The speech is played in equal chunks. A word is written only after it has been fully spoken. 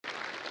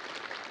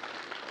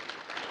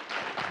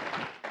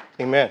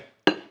Amen.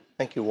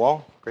 Thank you,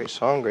 Wal. Great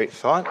song, great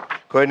thought.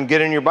 Go ahead and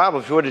get in your Bible,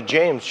 if you would, to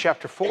James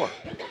chapter 4.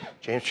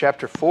 James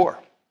chapter 4.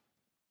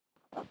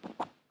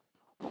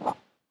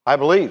 I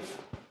believe.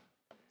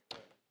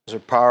 Those are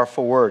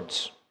powerful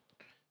words.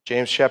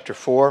 James chapter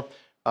 4.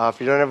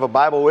 If you don't have a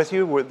Bible with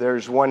you,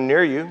 there's one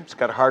near you. It's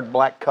got a hard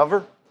black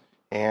cover,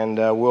 and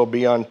we'll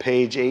be on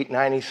page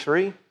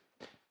 893.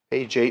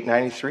 Page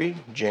 893,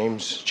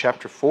 James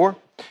chapter 4.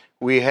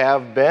 We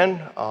have been,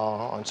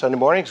 on Sunday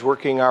mornings,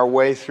 working our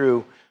way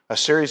through a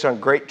series on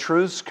great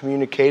truths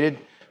communicated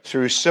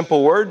through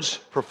simple words.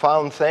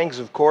 Profound things,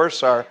 of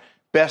course, are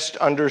best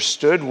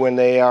understood when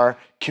they are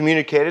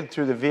communicated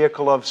through the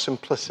vehicle of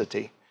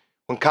simplicity.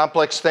 When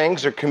complex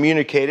things are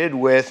communicated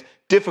with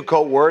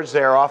difficult words,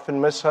 they are often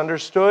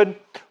misunderstood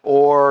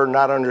or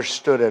not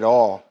understood at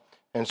all.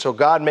 And so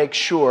God makes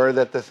sure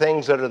that the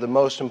things that are the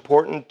most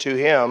important to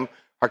Him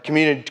are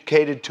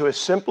communicated to us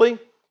simply.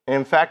 And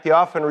in fact, He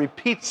often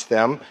repeats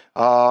them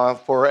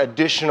for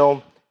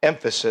additional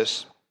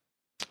emphasis.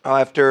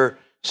 After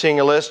seeing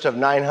a list of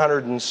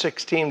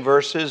 916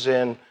 verses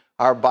in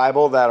our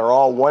Bible that are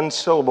all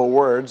one-syllable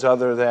words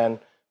other than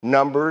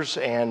numbers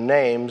and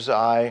names,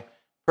 I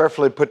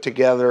prayerfully put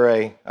together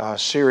a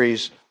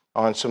series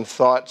on some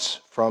thoughts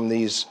from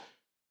these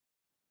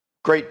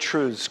great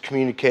truths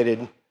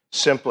communicated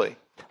simply.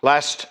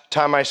 Last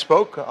time I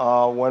spoke,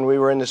 when we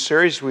were in the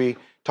series, we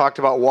talked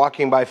about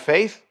walking by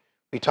faith.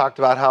 We talked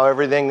about how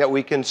everything that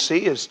we can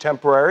see is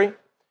temporary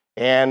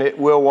and it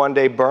will one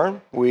day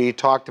burn. We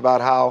talked about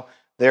how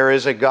there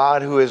is a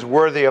God who is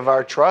worthy of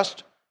our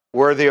trust,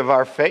 worthy of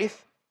our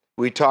faith.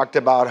 We talked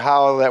about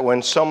how that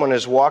when someone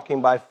is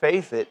walking by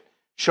faith, it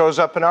shows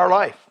up in our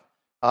life.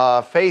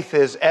 Faith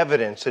is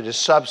evidence, it is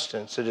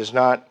substance, it is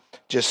not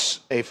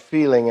just a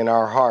feeling in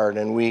our heart.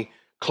 And we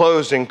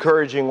closed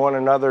encouraging one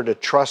another to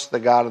trust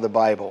the God of the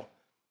Bible,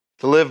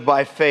 to live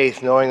by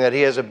faith, knowing that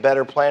He has a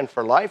better plan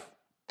for life,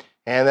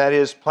 and that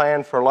His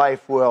plan for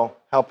life will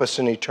help us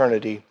in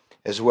eternity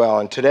as well.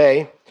 And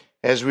today,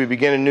 as we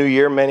begin a new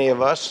year, many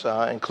of us,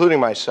 including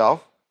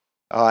myself,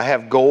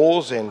 have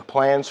goals and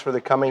plans for the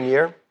coming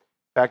year. In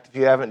fact, if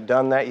you haven't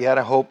done that yet,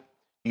 I hope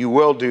you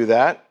will do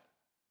that.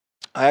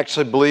 I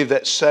actually believe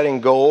that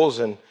setting goals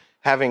and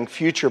having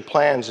future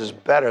plans is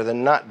better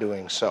than not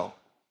doing so.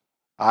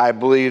 I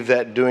believe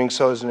that doing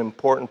so is an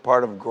important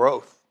part of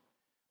growth.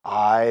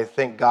 I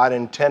think God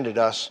intended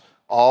us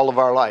all of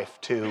our life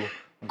to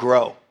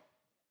grow.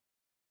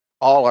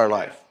 All our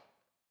life.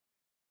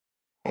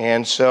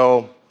 And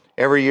so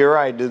every year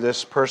I do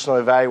this personal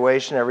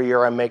evaluation. Every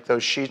year I make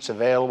those sheets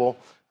available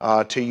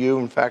to you.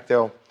 In fact,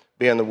 they'll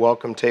be on the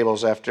welcome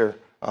tables after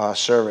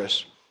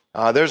service.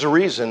 There's a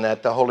reason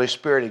that the Holy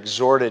Spirit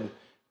exhorted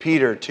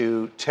Peter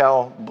to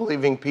tell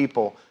believing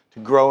people to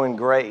grow in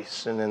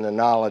grace and in the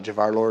knowledge of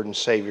our Lord and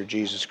Savior,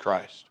 Jesus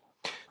Christ.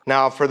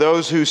 Now, for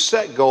those who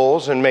set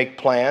goals and make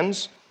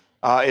plans,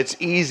 it's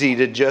easy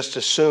to just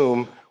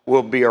assume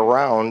we'll be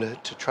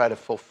around to try to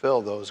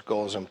fulfill those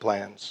goals and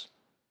plans.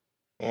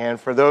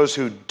 And for those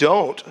who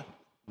don't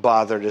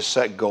bother to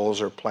set goals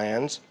or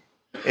plans,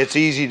 it's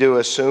easy to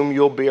assume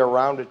you'll be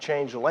around to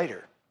change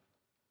later.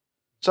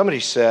 Somebody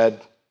said,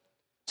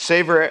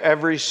 savor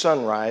every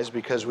sunrise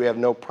because we have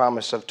no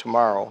promise of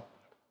tomorrow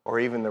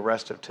or even the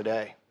rest of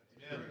today.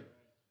 Amen.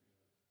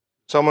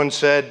 Someone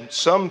said,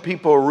 some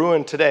people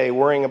ruin today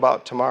worrying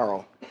about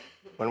tomorrow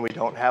when we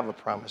don't have a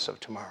promise of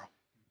tomorrow.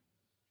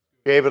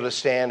 If you're able to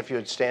stand, if you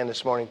would stand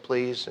this morning,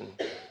 please, and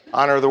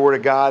honor the Word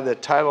of God. The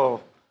title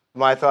of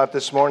my thought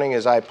this morning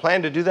is, I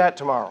plan to do that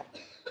tomorrow.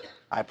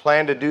 I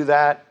plan to do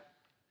that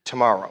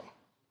tomorrow.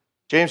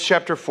 James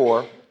chapter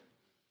 4,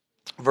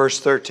 verse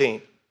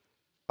 13.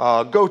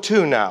 Go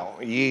to now,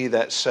 ye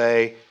that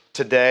say,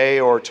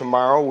 today or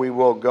tomorrow we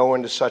will go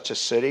into such a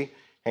city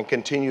and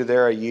continue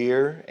there a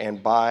year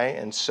and buy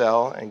and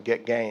sell and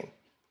get gain.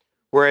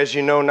 Whereas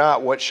you know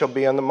not what shall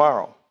be on the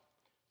morrow.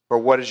 For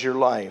what is your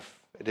life?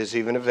 It is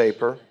even a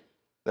vapor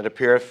that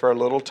appeareth for a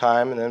little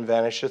time and then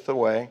vanisheth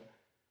away.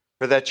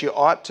 For that you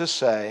ought to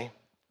say,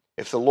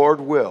 if the Lord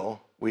will,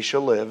 we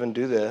shall live and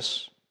do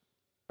this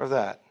or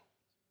that.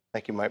 I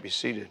think you might be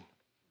seated.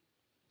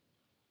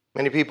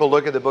 Many people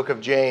look at the book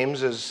of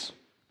James as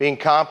being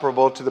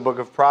comparable to the book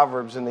of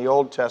Proverbs in the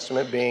Old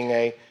Testament, being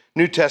a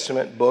New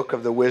Testament book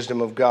of the wisdom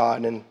of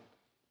God. And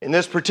in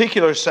this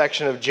particular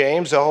section of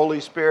James, the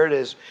Holy Spirit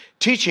is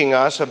teaching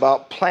us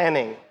about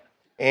planning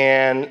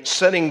and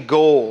setting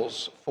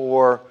goals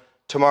for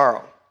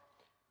tomorrow.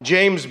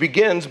 James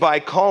begins by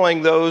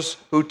calling those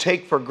who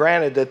take for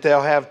granted that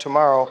they'll have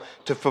tomorrow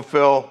to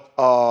fulfill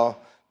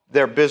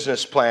their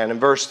business plan. In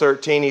verse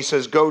 13, he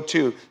says, go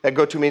to. That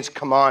go to means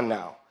come on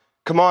now.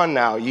 Come on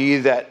now, ye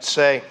that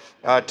say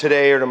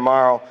today or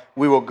tomorrow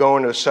we will go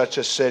into such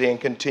a city and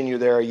continue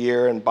there a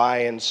year and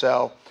buy and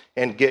sell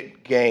and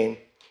get gain.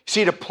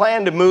 See, to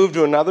plan to move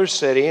to another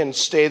city and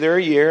stay there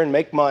a year and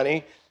make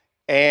money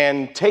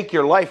and take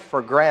your life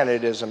for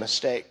granted is a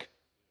mistake.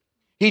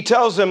 He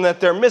tells them that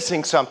they're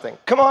missing something.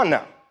 Come on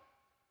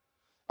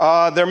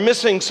now. They're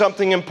missing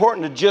something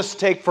important to just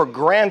take for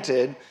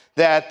granted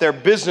that their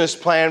business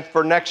plan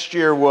for next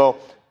year will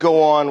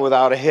go on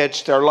without a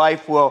hitch. Their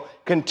life will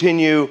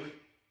continue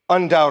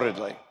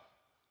undoubtedly.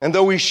 And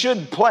though we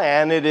should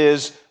plan, it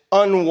is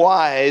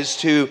unwise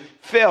to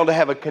fail to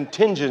have a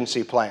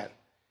contingency plan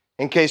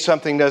in case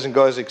something doesn't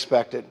go as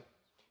expected.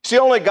 See,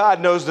 only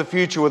God knows the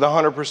future with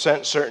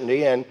 100%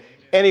 certainty, and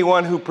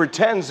anyone who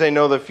pretends they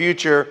know the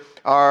future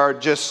are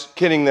just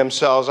kidding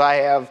themselves. I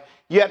have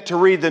yet to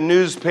read the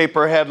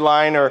newspaper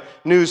headline or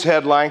news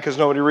headline, because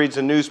nobody reads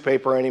a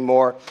newspaper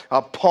anymore.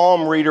 A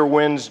palm reader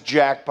wins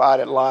jackpot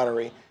at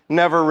lottery.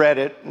 Never read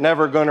it,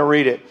 never going to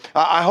read it.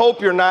 I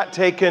hope you're not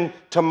taking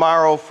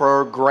tomorrow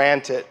for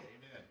granted,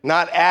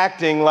 not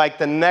acting like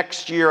the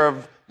next year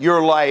of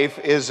your life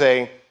is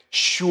a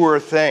sure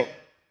thing.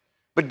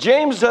 But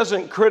James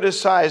doesn't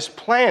criticize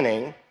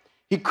planning.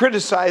 He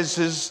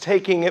criticizes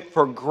taking it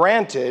for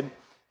granted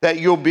that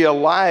you'll be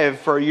alive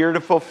for a year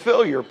to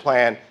fulfill your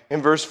plan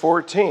in verse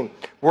 14.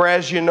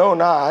 Whereas you know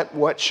not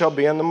what shall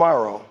be on the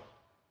morrow.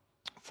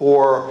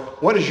 For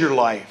what is your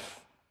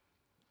life?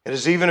 It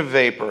is even a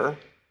vapor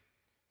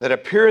that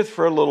appeareth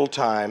for a little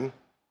time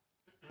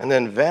and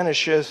then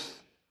vanisheth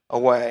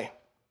away.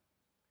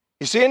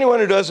 You see, anyone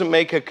who doesn't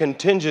make a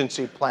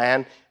contingency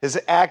plan is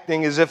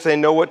acting as if they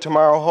know what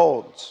tomorrow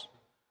holds.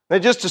 They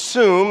just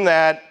assume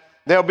that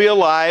they'll be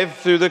alive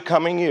through the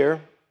coming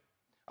year.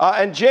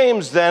 And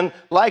James then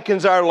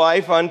likens our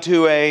life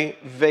unto a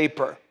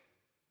vapor,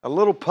 a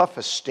little puff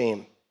of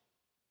steam.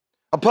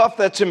 A puff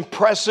that's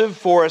impressive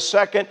for a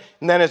second,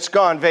 and then it's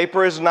gone.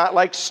 Vapor is not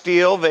like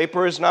steel.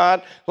 Vapor is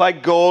not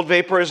like gold.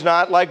 Vapor is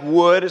not like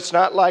wood. It's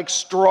not like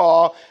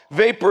straw.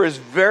 Vapor is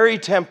very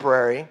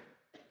temporary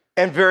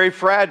and very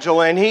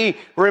fragile. And he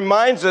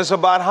reminds us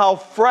about how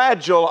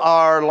fragile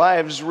our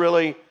lives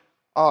really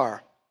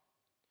are.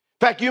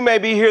 In fact, you may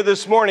be here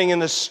this morning in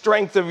the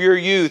strength of your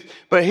youth,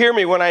 but hear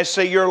me when I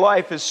say your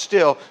life is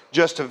still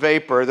just a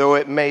vapor, though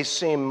it may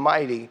seem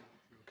mighty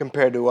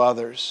compared to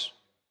others.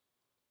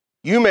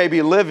 You may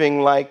be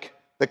living like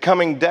the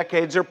coming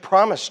decades are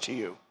promised to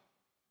you,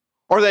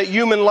 or that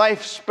human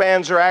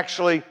lifespans are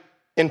actually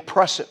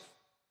impressive.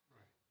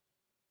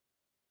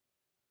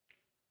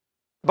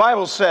 The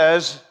Bible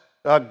says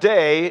a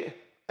day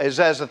is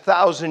as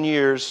 1,000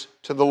 years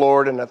to the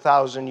Lord, and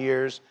 1,000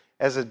 years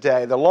as a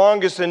day. The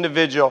longest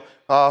individual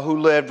who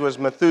lived was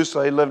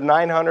Methuselah. He lived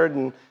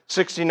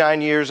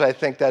 969 years, I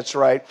think that's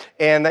right.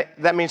 And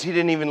that means he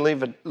didn't even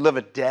live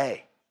a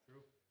day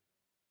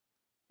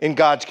in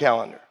God's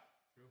calendar.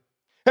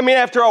 I mean,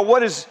 after all,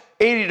 what is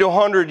 80 to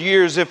 100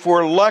 years if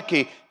we're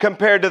lucky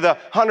compared to the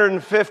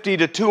 150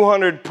 to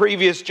 200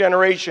 previous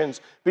generations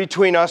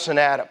between us and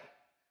Adam?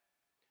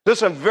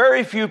 Listen,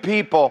 very few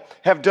people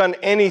have done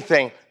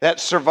anything that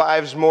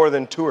survives more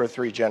than 2 or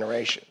 3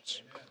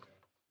 generations.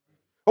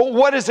 Well,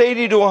 what is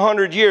 80 to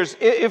 100 years,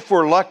 if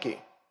we're lucky,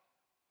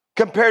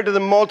 compared to the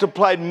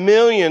multiplied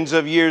millions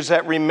of years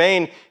that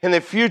remain in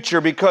the future,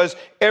 because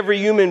every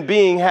human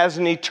being has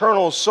an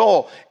eternal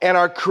soul, and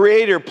our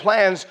Creator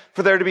plans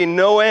for there to be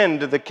no end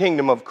to the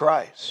kingdom of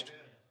Christ.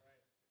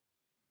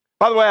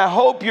 By the way, I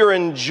hope you're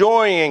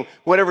enjoying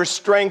whatever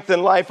strength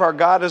in life our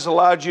God has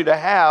allowed you to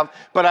have,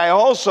 but I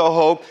also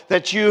hope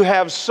that you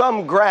have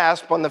some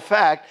grasp on the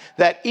fact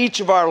that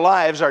each of our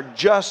lives are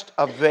just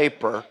a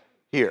vapor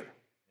here.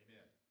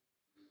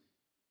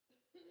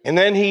 And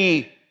then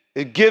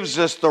it gives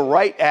us the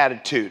right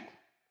attitude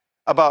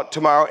about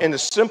tomorrow in the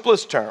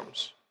simplest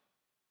terms,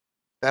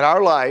 that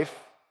our life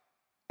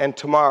and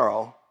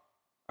tomorrow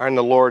are in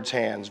the Lord's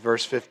hands.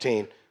 Verse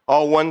 15,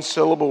 all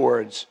one-syllable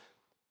words.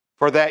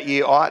 For that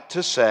ye ought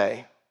to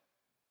say,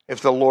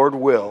 if the Lord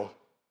will,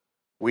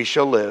 we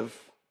shall live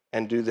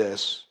and do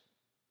this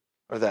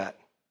or that.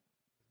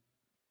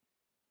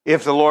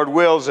 If the Lord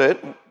wills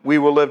it, we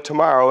will live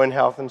tomorrow in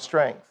health and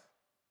strength.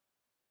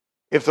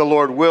 If the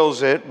Lord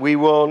wills it, we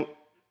will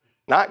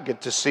not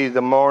get to see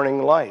the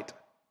morning light.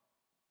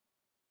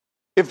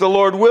 If the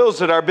Lord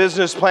wills it, our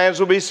business plans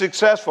will be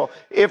successful.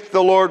 If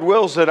the Lord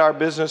wills it, our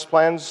business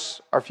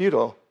plans are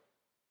futile.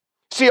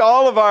 See,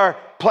 all of our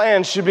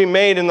plans should be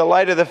made in the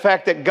light of the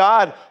fact that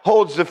God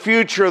holds the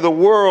future of the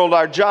world,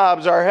 our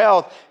jobs, our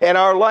health, and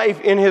our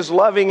life in His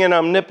loving and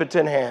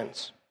omnipotent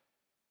hands.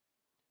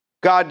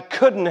 God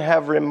couldn't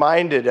have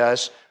reminded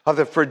us of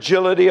the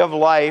fragility of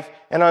life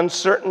and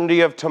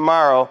uncertainty of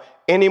tomorrow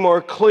any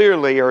more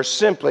clearly or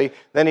simply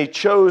than He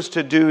chose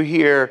to do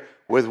here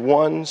with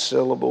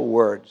one-syllable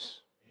words.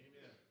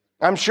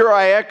 I'm sure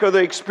I echo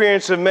the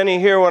experience of many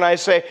here when I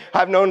say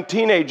I've known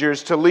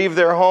teenagers to leave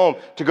their home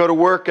to go to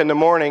work in the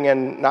morning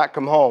and not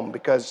come home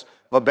because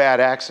of a bad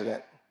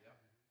accident.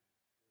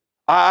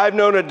 I've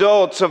known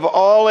adults of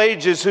all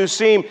ages who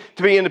seem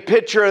to be in the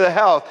picture of the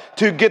health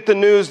to get the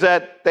news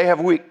that they have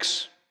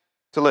weeks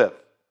to live.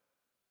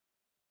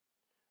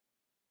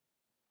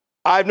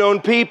 I've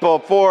known people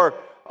for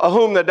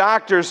whom the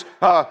doctors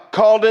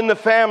called in the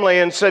family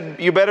and said,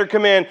 you better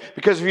come in,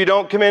 because if you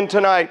don't come in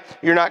tonight,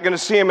 you're not going to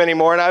see him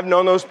anymore. And I've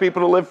known those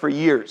people to live for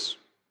years.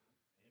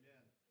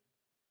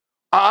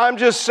 I'm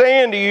just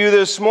saying to you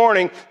this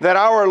morning that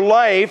our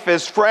life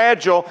is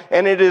fragile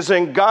and it is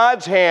in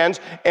God's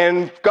hands,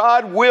 and if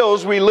God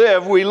wills we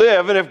live,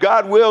 and if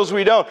God wills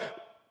we don't,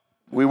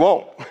 we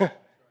won't.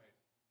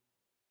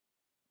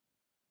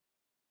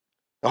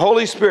 The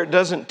Holy Spirit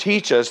doesn't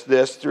teach us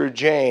this through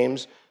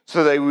James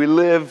so that we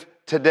live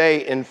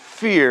today in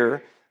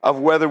fear of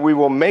whether we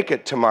will make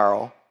it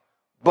tomorrow,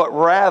 but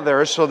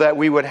rather so that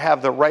we would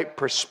have the right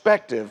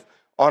perspective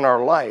on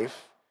our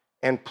life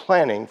and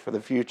planning for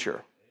the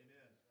future.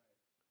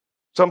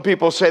 Some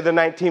people say the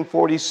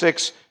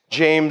 1946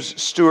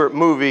 James Stewart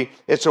movie,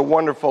 It's a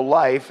Wonderful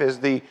Life, is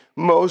the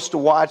most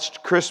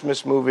watched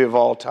Christmas movie of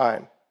all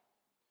time.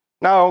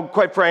 Now,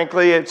 quite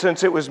frankly,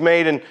 since it was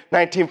made in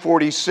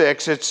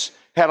 1946, it's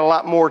had a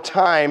lot more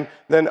time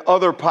than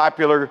other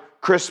popular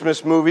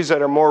Christmas movies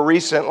that are more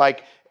recent,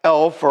 like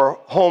Elf or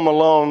Home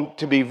Alone,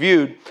 to be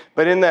viewed.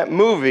 But in that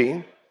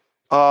movie,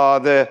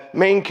 the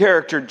main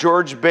character,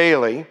 George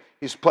Bailey,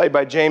 he's played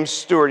by James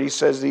Stewart, he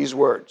says these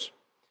words: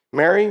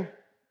 "Mary,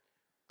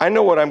 I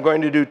know what I'm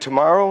going to do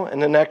tomorrow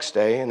and the next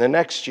day and the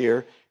next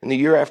year and the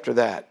year after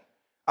that.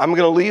 I'm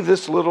going to leave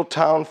this little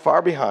town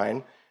far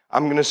behind.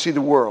 I'm going to see the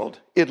world,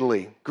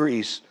 Italy,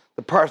 Greece,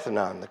 the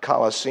Parthenon, the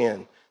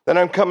Colosseum. Then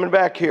I'm coming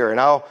back here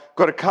and I'll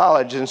go to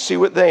college and see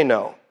what they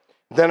know.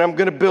 Then I'm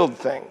going to build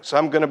things.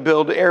 I'm going to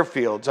build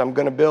airfields. I'm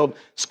going to build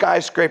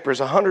skyscrapers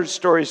 100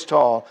 stories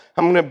tall.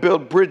 I'm going to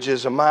build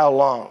bridges a mile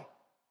long."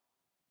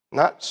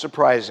 Not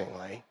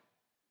surprisingly,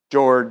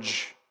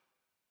 George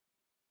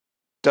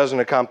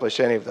doesn't accomplish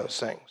any of those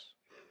things.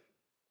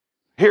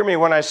 Hear me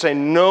when I say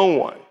no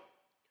one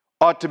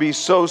ought to be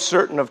so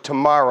certain of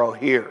tomorrow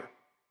here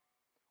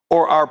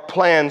or our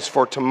plans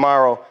for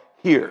tomorrow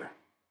here,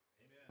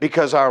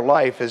 because our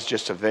life is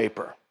just a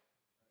vapor.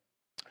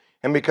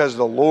 And because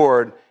the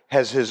Lord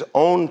has his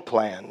own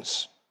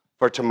plans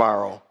for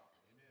tomorrow.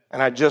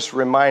 And I just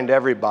remind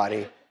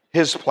everybody,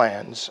 his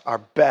plans are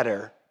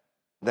better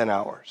than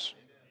ours.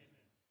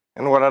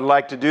 And what I'd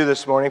like to do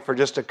this morning for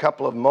just a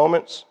couple of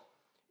moments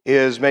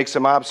is make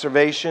some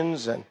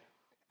observations and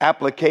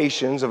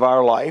applications of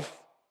our life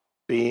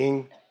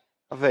being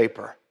a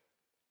vapor.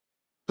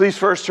 Please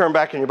first turn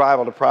back in your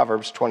Bible to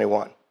Proverbs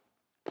 21.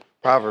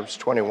 Proverbs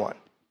 21.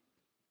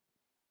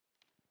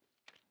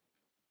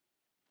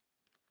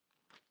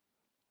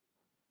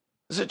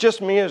 Is it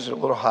just me or is it a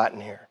little hot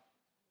in here?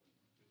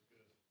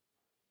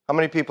 How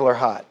many people are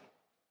hot?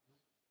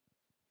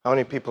 How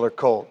many people are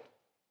cold?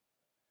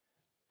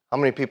 How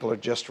many people are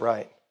just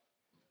right?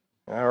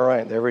 All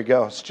right, there we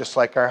go. It's just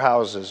like our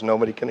houses.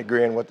 Nobody can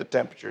agree on what the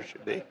temperature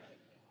should be.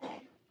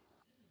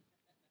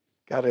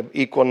 Got an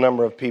equal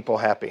number of people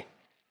happy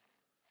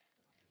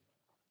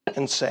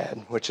and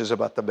sad, which is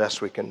about the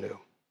best we can do.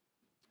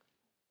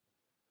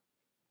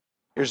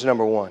 Here's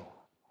number one.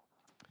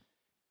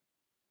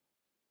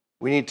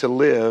 We need to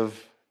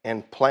live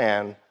and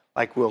plan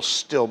like we'll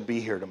still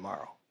be here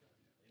tomorrow.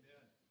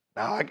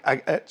 Now,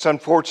 it's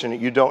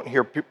unfortunate you don't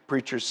hear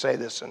preachers say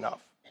this enough.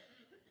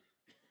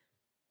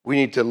 We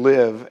need to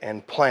live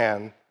and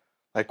plan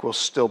like we'll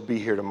still be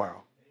here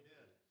tomorrow.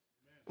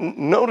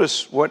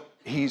 Notice what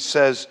he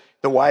says,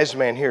 the wise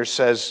man here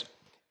says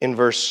in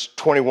verse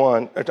 20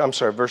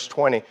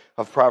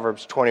 of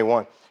Proverbs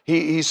 21.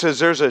 He says,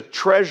 "There's a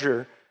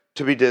treasure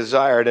to be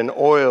desired, and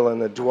oil in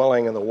the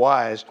dwelling of the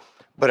wise,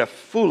 but a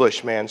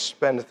foolish man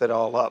spendeth it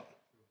all up."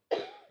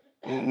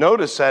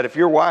 Notice that if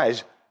you're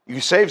wise, you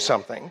save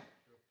something.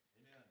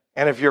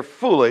 And if you're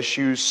foolish,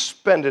 you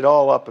spend it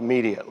all up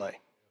immediately.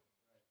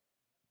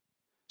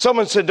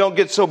 Someone said, don't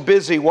get so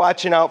busy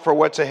watching out for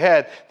what's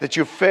ahead that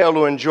you fail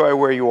to enjoy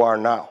where you are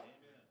now.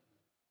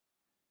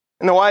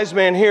 And the wise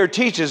man here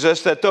teaches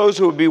us that those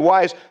who would be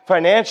wise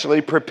financially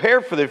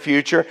prepare for the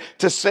future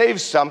to save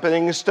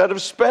something instead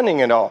of spending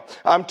it all.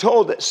 I'm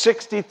told that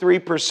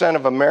 63%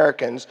 of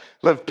Americans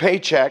live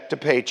paycheck to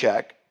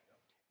paycheck,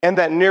 and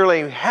that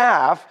nearly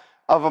half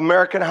of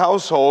American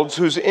households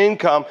whose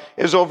income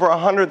is over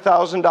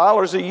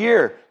 $100,000 a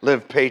year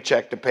live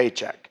paycheck to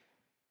paycheck.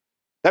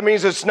 That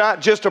means it's not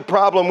just a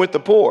problem with the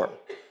poor.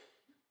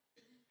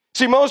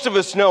 See, most of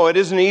us know it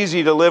isn't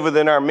easy to live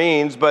within our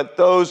means, but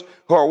those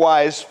who are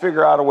wise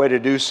figure out a way to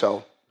do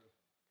so.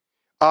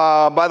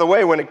 By the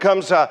way, when it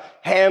comes to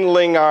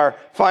handling our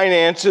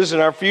finances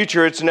and our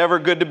future, it's never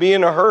good to be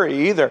in a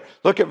hurry either.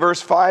 Look at verse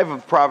 5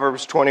 of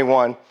Proverbs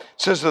 21. It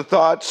says, "The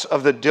thoughts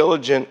of the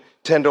diligent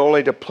tend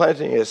only to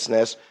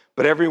plenteousness,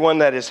 but everyone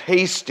that is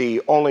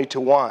hasty only to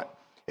want."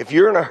 If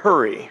you're in a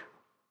hurry,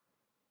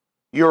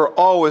 you're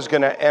always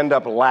going to end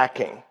up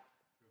lacking.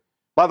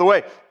 By the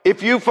way,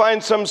 if you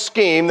find some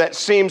scheme that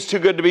seems too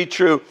good to be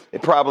true,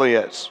 it probably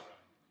is.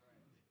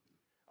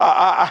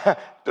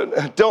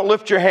 Don't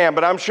lift your hand,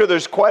 but I'm sure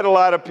there's quite a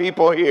lot of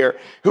people here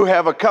who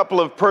have a couple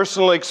of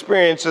personal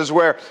experiences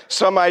where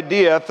some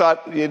idea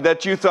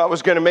that you thought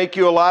was going to make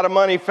you a lot of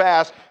money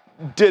fast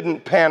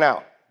didn't pan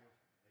out.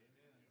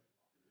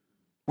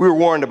 We were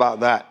warned about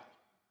that.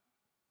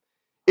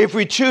 If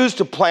we choose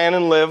to plan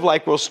and live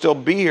like we'll still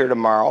be here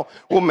tomorrow,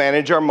 we'll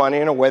manage our money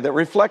in a way that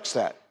reflects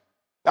that.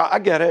 Now, I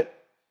get it.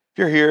 If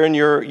you're here and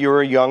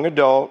you're a young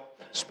adult,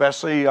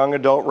 especially a young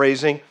adult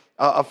raising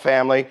a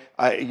family,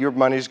 your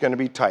money's going to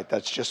be tight.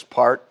 That's just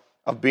part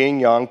of being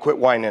young. Quit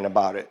whining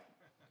about it.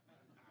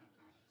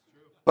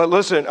 But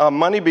listen,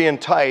 money being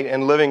tight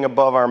and living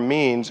above our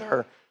means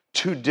are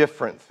two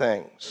different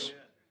things.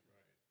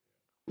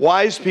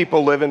 Wise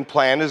people live and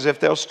plan as if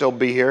they'll still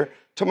be here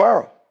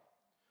tomorrow.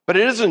 But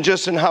it isn't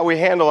just in how we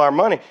handle our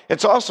money.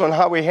 It's also in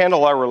how we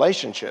handle our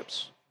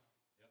relationships.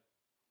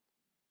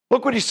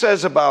 Look what he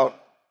says about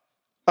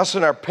us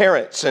and our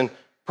parents in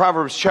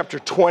Proverbs chapter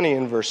 20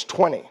 and verse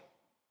 20. It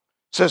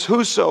says,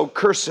 whoso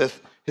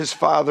curseth his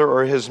father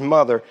or his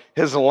mother,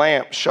 his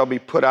lamp shall be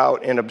put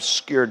out in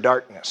obscure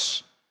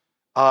darkness.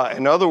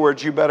 In other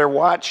words, you better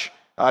watch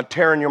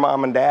tearing your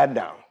mom and dad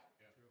down.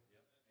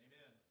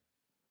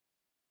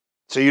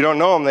 So you don't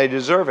know them, they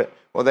deserve it.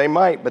 Well, they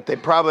might, but they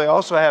probably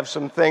also have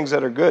some things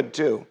that are good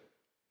too.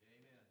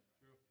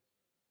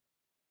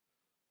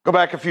 Go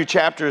back a few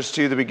chapters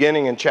to the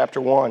beginning in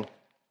chapter 1.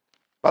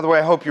 By the way,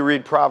 I hope you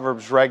read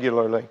Proverbs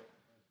regularly.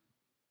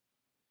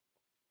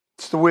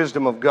 It's the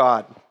wisdom of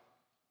God.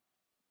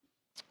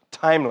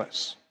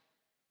 Timeless.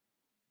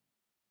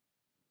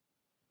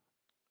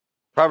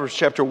 Proverbs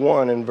chapter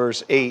 1 and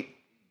verse 8.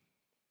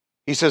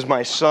 He says,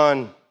 my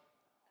son,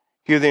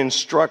 hear the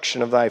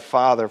instruction of thy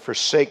father,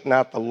 forsake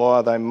not the law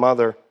of thy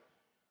mother,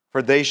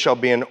 for they shall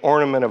be an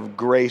ornament of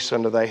grace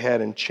unto thy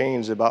head and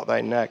chains about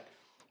thy neck.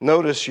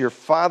 Notice your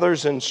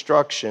father's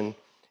instruction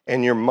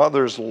and your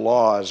mother's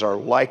laws are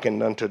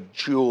likened unto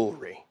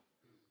jewelry.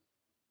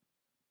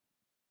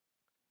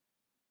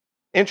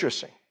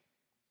 Interesting.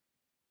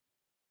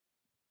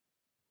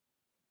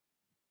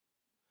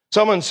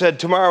 Someone said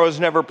tomorrow is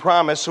never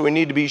promised, so we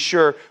need to be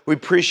sure we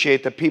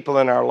appreciate the people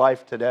in our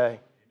life today.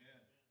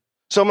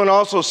 Someone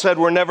also said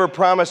we're never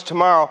promised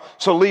tomorrow,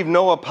 so leave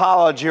no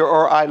apology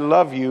or I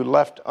love you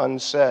left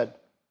unsaid.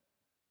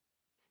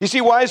 You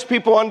see, wise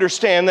people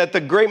understand that the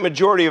great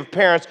majority of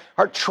parents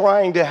are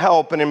trying to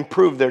help and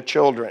improve their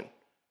children.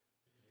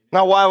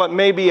 Now, while it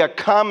may be a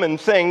common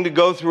thing to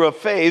go through a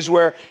phase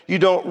where you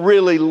don't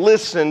really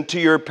listen to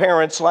your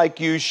parents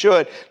like you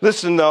should,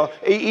 listen though,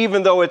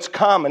 even though it's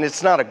common,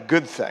 it's not a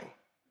good thing.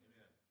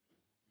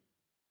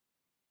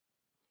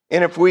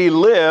 And if we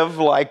live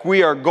like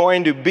we are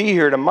going to be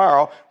here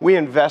tomorrow, we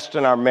invest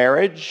in our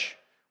marriage,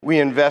 we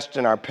invest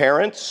in our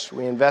parents,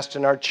 we invest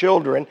in our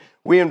children,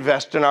 we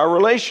invest in our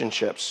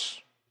relationships.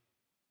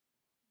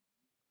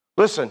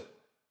 Listen,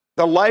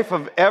 the life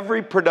of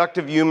every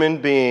productive human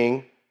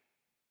being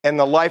and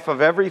the life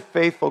of every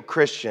faithful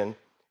Christian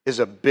is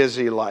a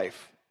busy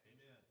life.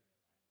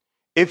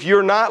 If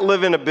you're not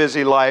living a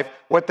busy life,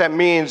 what that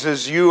means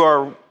is you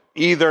are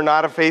either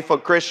not a faithful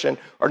Christian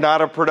or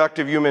not a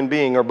productive human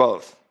being or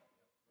both.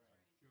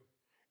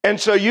 And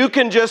so you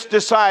can just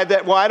decide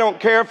that, well, I don't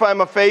care if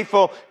I'm a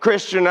faithful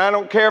Christian, I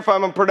don't care if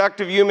I'm a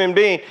productive human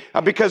being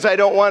because I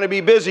don't want to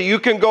be busy. You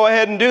can go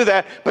ahead and do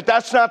that, but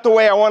that's not the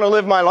way I want to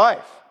live my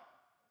life.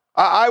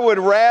 I would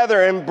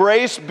rather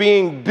embrace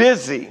being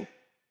busy.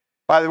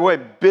 By the way,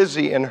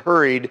 busy and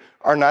hurried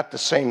are not the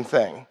same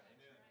thing.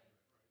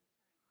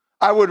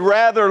 I would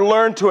rather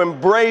learn to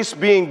embrace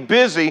being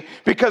busy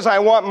because I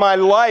want my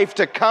life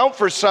to count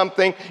for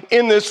something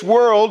in this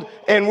world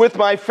and with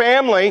my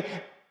family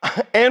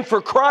and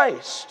for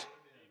Christ.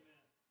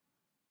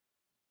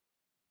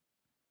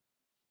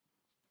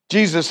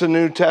 Jesus in the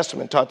New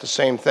Testament taught the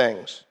same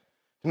things.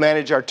 To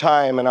manage our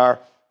time and our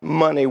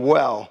money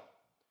well.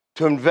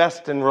 To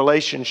invest in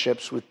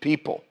relationships with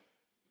people.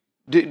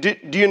 Do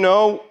you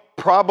know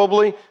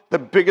probably the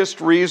biggest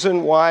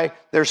reason why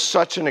there's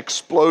such an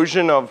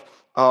explosion of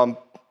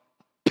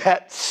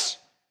pets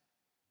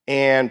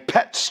and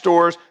pet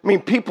stores? I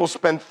mean, people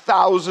spend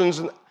thousands.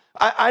 And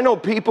I know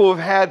people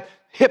who've had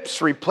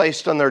hips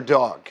replaced on their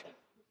dog.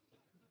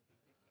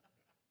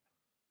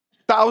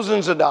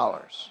 Thousands of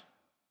dollars.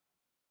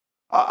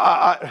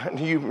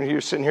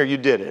 You're sitting here, you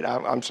did it.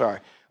 I'm sorry.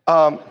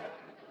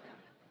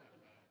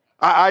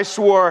 I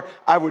swore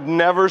I would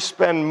never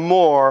spend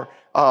more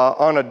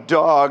on a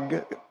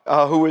dog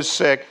who was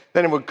sick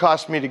than it would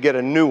cost me to get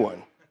a new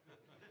one.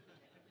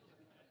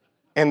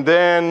 And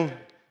then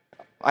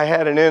I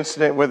had an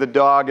incident with a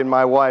dog, and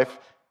my wife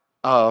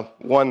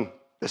won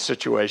the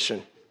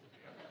situation.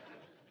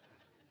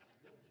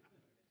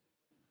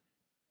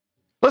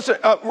 Listen,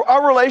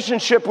 our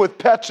relationship with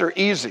pets are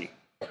easy.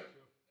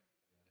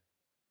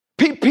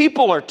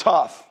 People are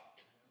tough.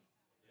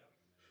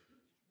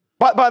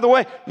 By the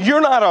way,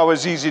 you're not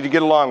always easy to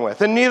get along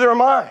with, and neither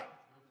am I.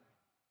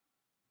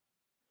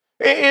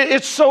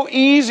 It's so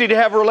easy to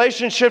have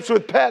relationships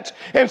with pets,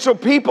 and so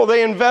people,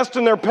 they invest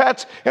in their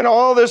pets, and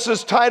all this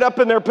is tied up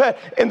in their pet,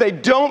 and they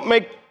don't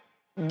make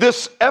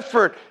this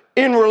effort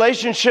in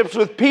relationships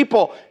with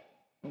people.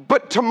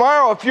 But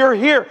tomorrow, if you're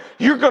here,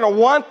 you're going to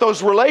want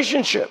those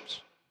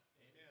relationships.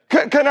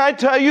 Can I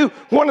tell you,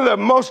 one of the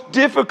most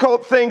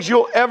difficult things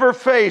you'll ever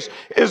face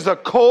is the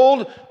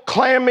cold,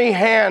 clammy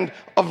hand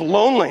of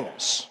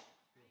loneliness.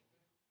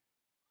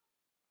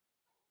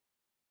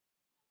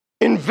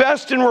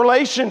 Invest in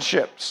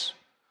relationships.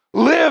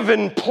 Live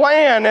and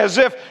plan as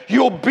if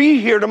you'll be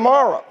here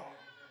tomorrow.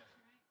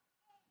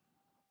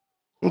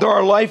 Though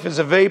our life is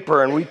a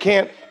vapor and we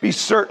can't be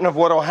certain of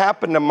what will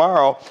happen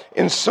tomorrow,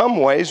 in some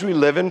ways we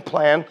live and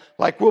plan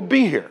like we'll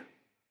be here.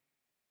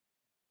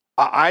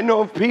 I know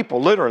of people,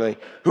 literally,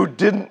 who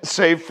didn't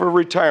save for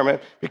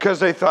retirement because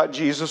they thought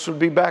Jesus would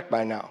be back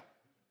by now.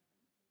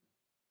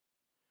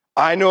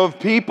 I know of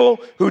people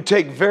who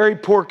take very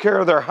poor care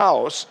of their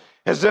house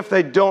as if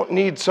they don't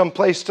need some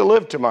place to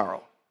live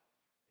tomorrow.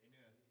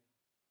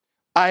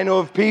 I know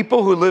of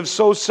people who live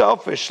so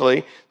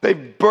selfishly,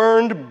 they've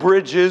burned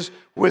bridges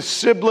with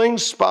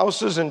siblings,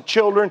 spouses, and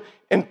children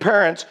and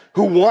parents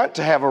who want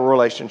to have a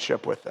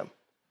relationship with them.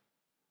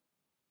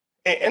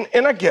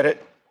 And I get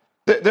it.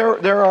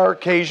 There are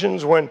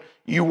occasions when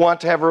you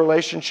want to have a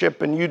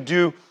relationship and you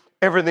do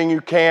everything you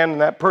can,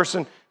 and that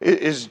person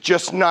is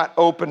just not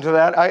open to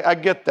that. I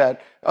get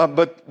that.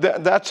 But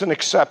that's an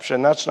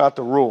exception. That's not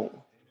the rule.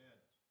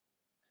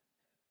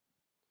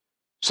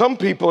 Some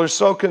people are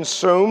so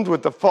consumed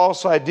with the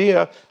false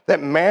idea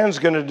that man's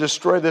going to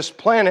destroy this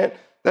planet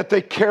that they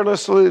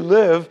carelessly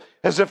live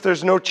as if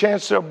there's no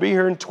chance they'll be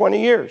here in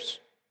 20 years.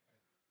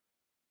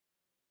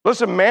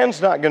 Listen,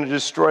 man's not going to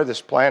destroy this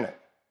planet.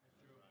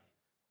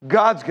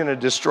 God's going to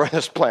destroy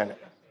this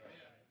planet.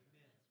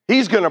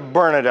 He's going to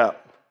burn it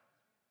up.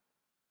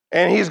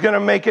 And he's going to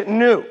make it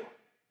new.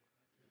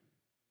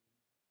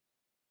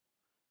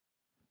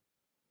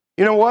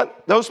 You know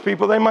what? Those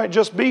people, they might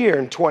just be here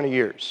in 20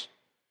 years.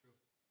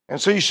 And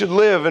so you should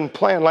live and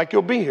plan like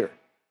you'll be here.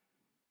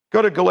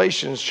 Go to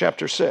Galatians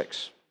chapter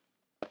 6.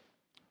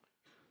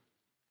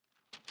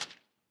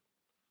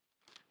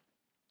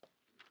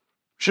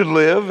 Should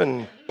live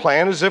and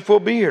plan as if we'll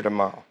be here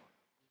tomorrow.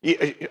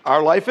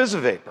 Our life is a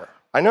vapor,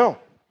 I know.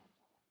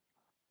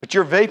 But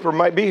your vapor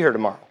might be here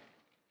tomorrow.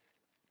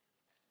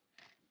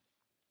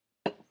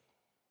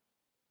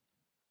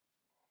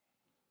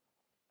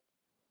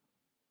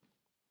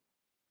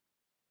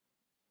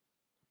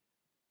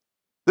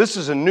 This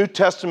is a New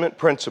Testament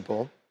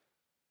principle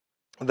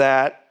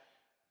that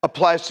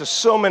applies to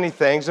so many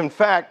things. In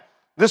fact,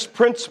 this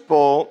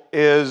principle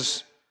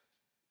is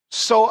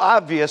so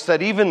obvious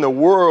that even the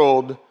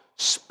world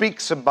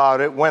speaks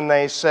about it when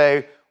they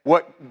say,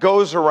 what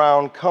goes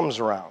around comes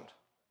around.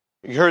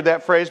 You heard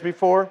that phrase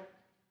before?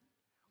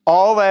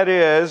 All that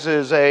is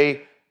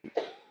a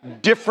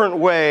different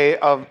way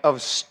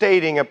of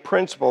stating a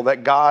principle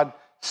that God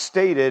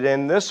stated,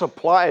 and this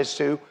applies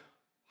to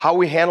how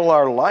we handle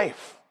our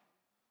life.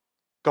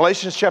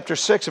 Galatians chapter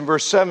 6 and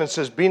verse 7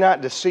 says, be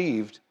not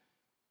deceived.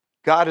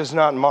 God is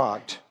not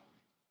mocked.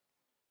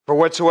 For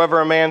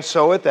whatsoever a man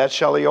soweth, that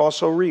shall he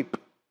also reap.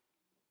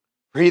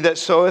 For he that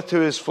soweth to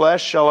his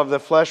flesh shall of the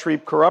flesh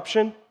reap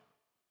corruption.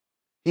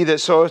 He that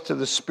soweth to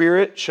the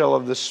Spirit shall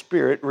of the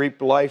Spirit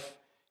reap life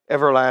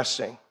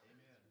everlasting.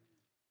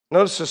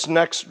 Notice this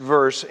next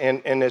verse,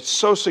 and it's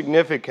so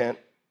significant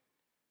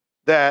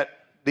that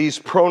these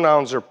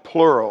pronouns are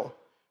plural.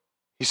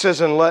 He says,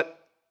 and let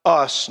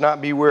us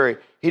not be weary.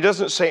 He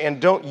doesn't say,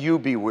 and don't you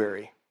be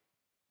weary.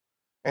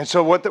 And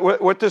so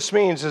what this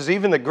means is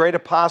even the great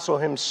apostle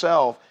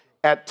himself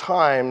at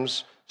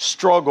times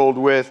struggled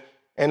with,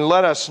 and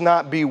let us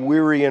not be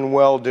weary in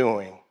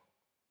well-doing.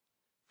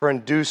 For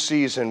in due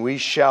season we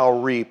shall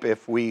reap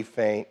if we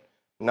faint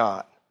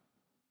not.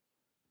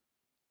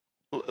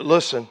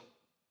 Listen,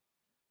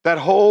 that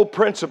whole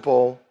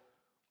principle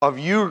of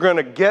you're going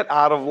to get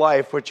out of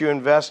life what you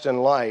invest in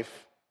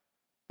life,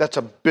 that's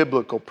a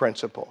biblical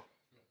principle.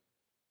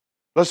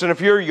 Listen,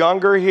 if you're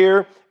younger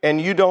here and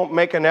you don't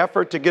make an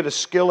effort to get a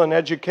skill in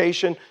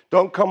education,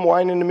 don't come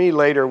whining to me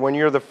later when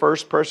you're the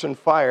first person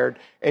fired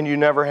and you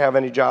never have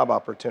any job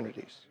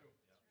opportunities.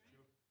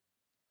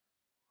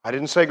 I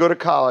didn't say go to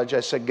college. I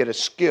said get a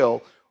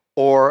skill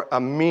or a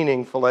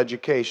meaningful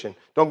education.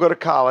 Don't go to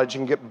college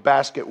and get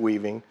basket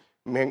weaving.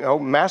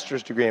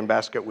 Master's degree in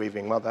basket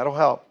weaving. Well, that'll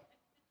help.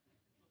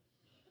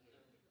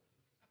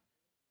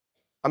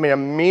 I mean, a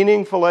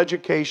meaningful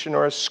education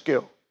or a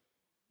skill.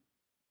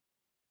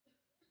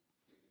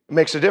 It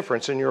makes a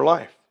difference in your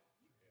life.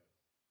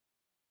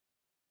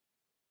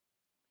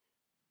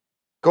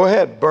 Go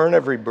ahead, burn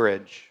every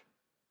bridge.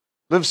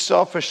 Live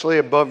selfishly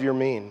above your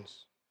means.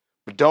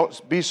 But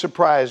don't be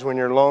surprised when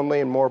you're lonely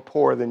and more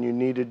poor than you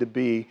needed to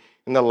be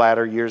in the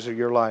latter years of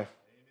your life.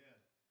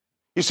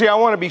 You see, I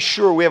want to be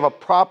sure we have a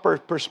proper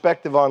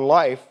perspective on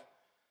life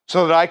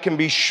so that I can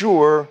be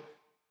sure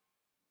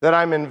that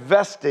I'm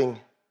investing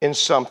in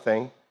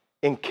something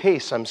in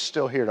case I'm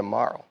still here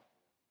tomorrow.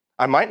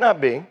 I might not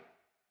be,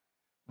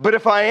 but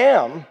if I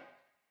am,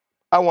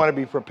 I want to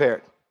be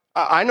prepared.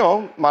 I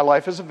know my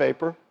life is a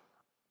vapor.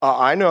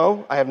 I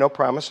know I have no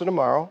promise of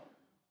tomorrow,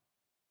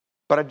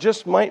 but I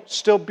just might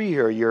still be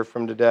here a year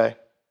from today.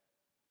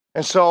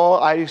 And so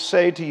I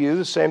say to you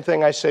the same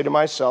thing I say to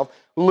myself: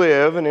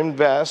 live and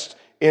invest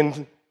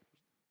in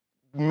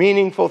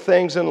meaningful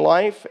things in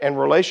life and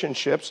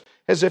relationships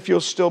as if you'll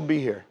still be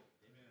here.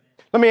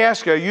 Let me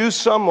ask you, are you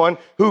someone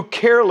who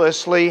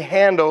carelessly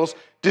handles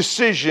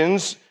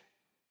decisions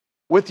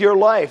with your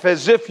life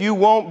as if you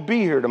won't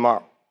be here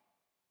tomorrow?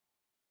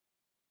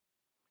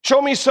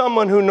 Show me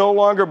someone who no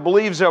longer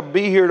believes they'll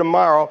be here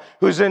tomorrow,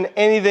 who's in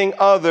anything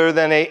other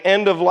than an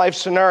end-of-life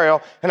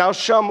scenario, and I'll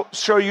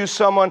show you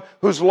someone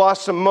who's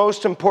lost the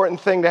most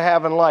important thing to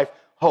have in life,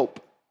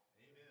 hope.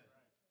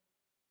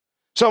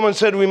 Someone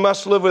said we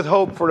must live with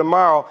hope for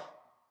tomorrow,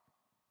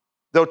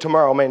 though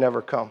tomorrow may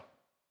never come.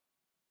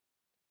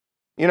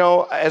 You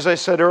know, as I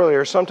said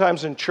earlier,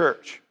 sometimes in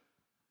church,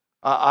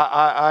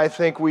 I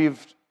think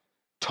we've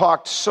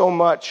talked so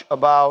much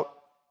about,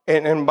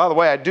 and by the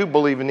way, I do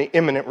believe in the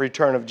imminent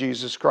return of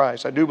Jesus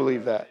Christ. I do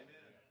believe that.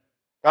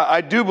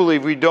 I do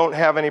believe we don't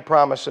have any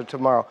promise of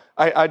tomorrow.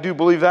 I do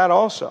believe that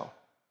also.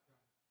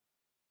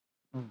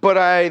 But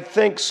I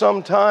think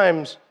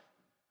sometimes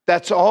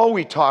that's all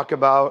we talk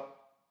about,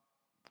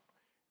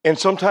 and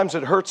sometimes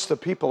it hurts the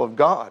people of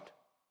God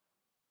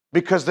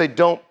because they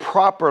don't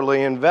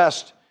properly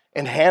invest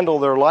and handle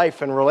their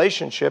life and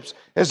relationships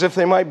as if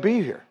they might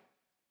be here.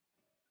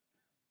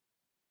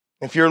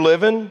 If you're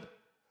living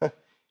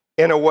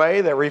in a way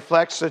that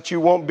reflects that you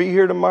won't be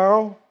here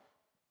tomorrow,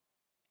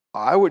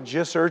 I would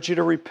just urge you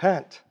to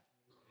repent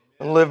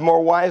and live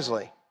more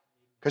wisely,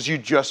 because you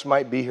just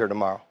might be here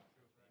tomorrow.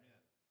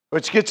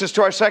 Which gets us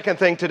to our second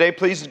thing today.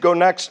 Please go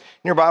next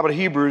in your Bible to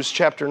Hebrews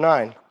chapter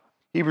 9.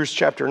 Hebrews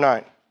chapter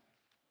 9.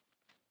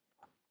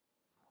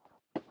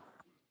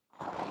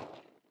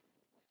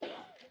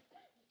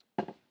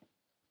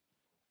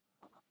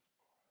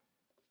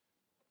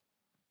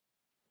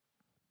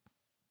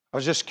 I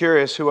was just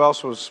curious who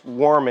else was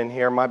warm in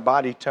here. My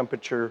body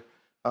temperature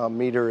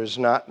meter is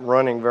not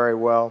running very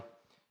well.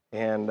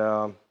 And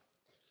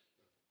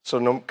so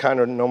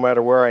no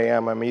matter where I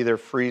am, I'm either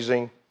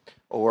freezing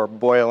or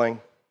boiling.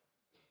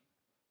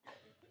 As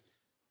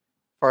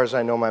far as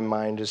I know, my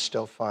mind is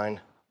still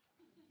fine.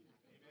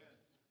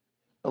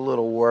 A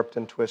little warped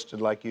and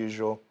twisted like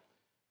usual,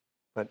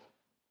 but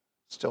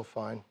still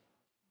fine.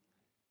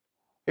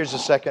 Here's the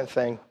second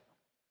thing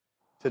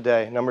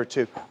today. Number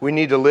 2, we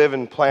need to live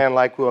and plan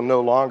like we'll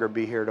no longer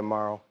be here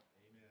tomorrow.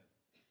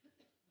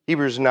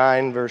 Hebrews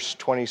 9, verse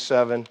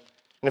 27. And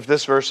if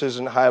this verse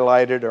isn't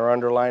highlighted or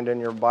underlined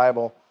in your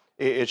Bible,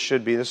 it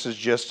should be. This is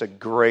just a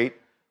great,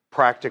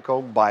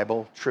 practical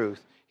Bible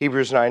truth.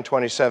 Hebrews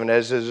 9:27,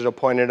 as is it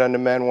appointed unto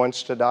men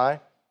once to die,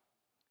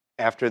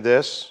 after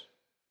this,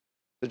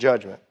 the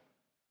judgment.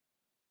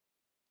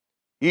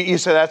 You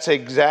say that's the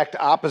exact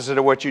opposite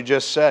of what you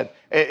just said.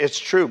 It's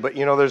true, but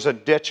you know, there's a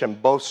ditch on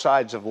both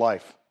sides of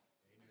life.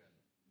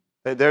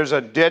 There's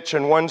a ditch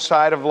on one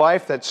side of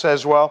life that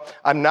says, well,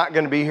 I'm not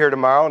going to be here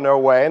tomorrow, no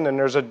way. And then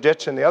there's a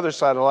ditch on the other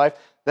side of life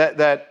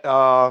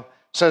that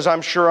says,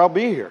 I'm sure I'll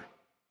be here.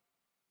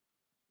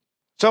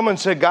 Someone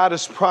said God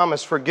has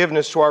promised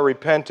forgiveness to our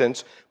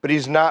repentance, but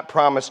he's not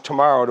promised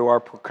tomorrow to our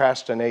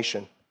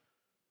procrastination.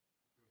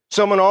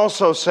 Someone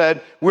also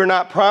said, we're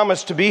not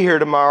promised to be here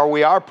tomorrow.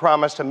 We are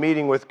promised a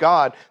meeting with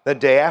God the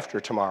day after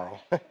tomorrow.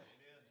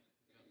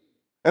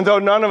 And though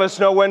none of us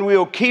know when we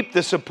will keep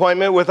this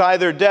appointment with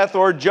either death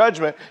or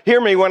judgment, hear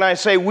me when I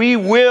say we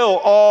will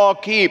all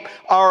keep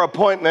our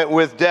appointment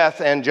with death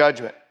and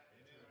judgment.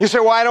 You say,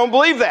 well, I don't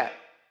believe that.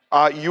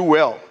 You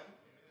will.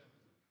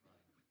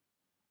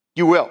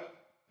 You will.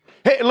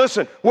 Hey,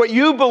 listen, what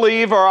you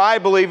believe or I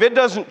believe, it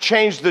doesn't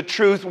change the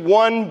truth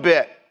one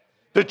bit.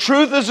 The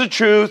truth is the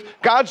truth.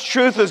 God's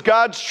truth is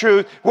God's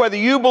truth. Whether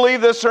you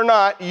believe this or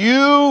not,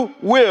 you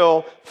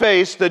will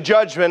face the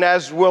judgment,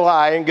 as will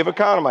I, and give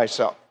account of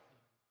myself.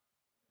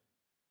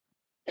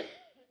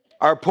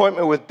 Our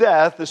appointment with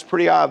death is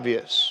pretty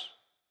obvious.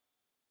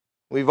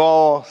 We've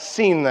all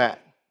seen that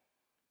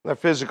with our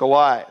physical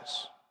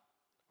eyes.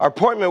 Our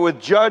appointment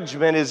with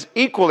judgment is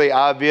equally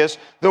obvious,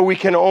 though we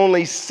can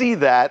only see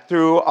that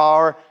through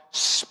our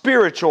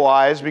spiritual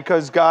eyes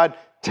because God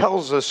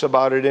tells us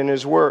about it in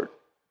His Word.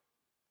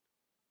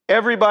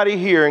 Everybody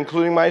here,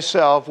 including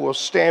myself, will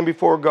stand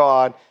before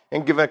God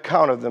and give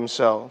account of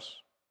themselves.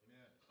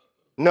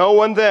 No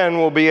one then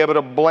will be able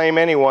to blame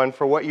anyone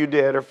for what you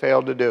did or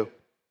failed to do.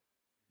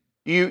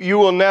 You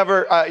will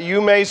never,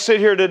 you may sit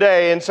here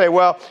today and say,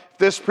 well, if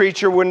this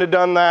preacher wouldn't have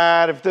done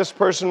that, if this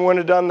person wouldn't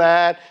have done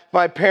that,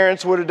 my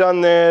parents would have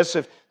done this,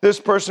 if this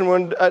person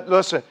wouldn't,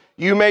 listen,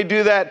 you may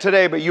do that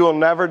today, but you will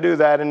never do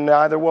that, and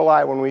neither will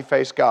I when we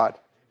face God.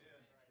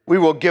 We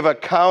will give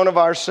account of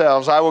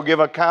ourselves. I will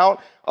give account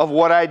of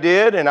what I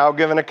did, and I'll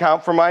give an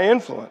account for my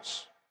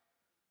influence.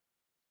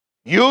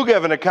 You'll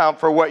give an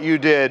account for what you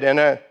did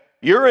and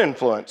your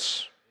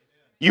influence.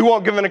 You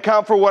won't give an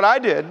account for what I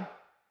did.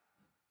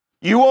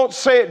 You won't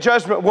say at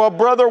judgment, well,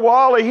 Brother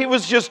Wally, he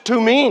was just too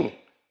mean.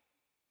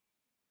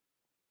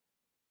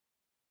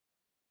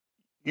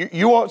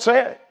 You won't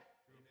say it.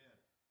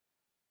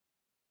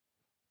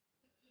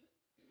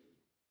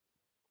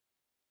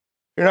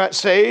 You're not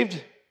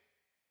saved?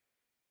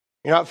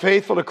 You're not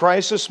faithful to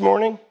Christ this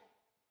morning?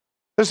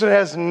 Listen, it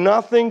has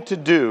nothing to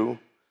do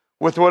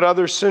with what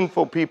other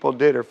sinful people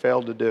did or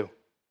failed to do.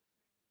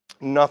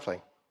 Nothing.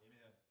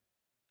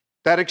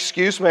 That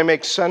excuse may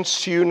make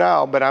sense to you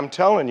now, but I'm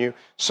telling you,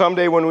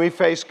 someday when we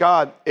face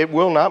God, it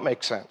will not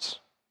make sense.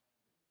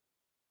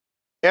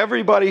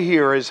 Everybody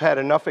here has had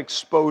enough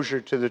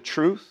exposure to the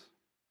truth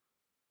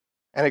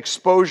and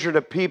exposure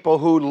to people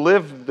who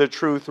live the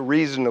truth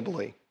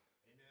reasonably,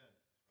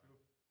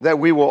 that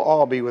we will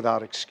all be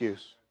without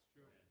excuse.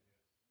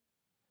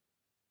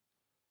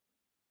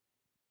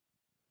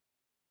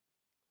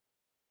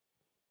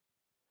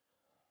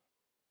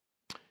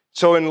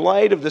 So in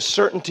light of the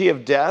certainty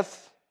of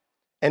death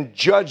and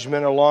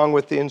judgment along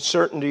with the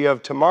uncertainty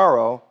of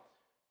tomorrow,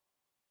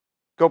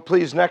 go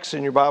please next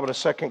in your Bible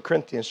to 2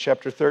 Corinthians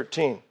chapter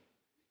 13.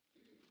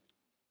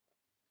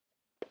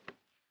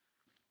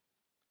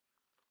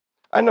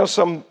 I know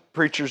some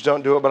preachers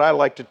don't do it, but I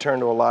like to turn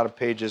to a lot of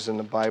pages in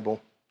the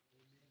Bible.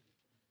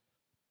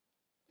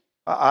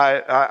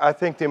 I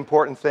think the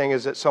important thing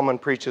is that someone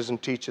preaches and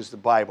teaches the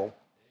Bible.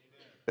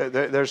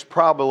 There's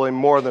probably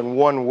more than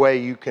one way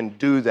you can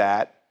do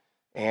that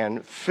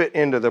and fit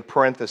into the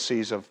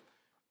parentheses of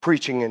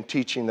preaching and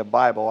teaching the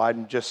Bible.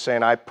 I'm just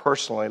saying I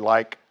personally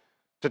like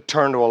to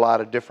turn to a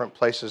lot of different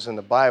places in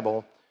the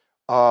Bible.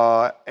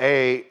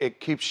 It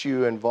keeps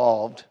you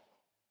involved.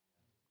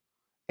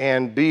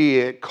 And B,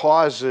 it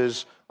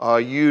causes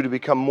you to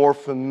become more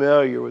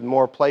familiar with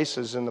more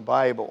places in the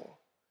Bible.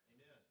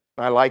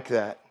 I like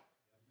that.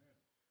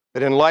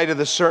 But in light of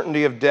the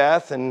certainty of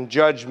death and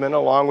judgment,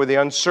 along with the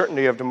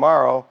uncertainty of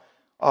tomorrow,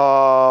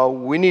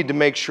 we need to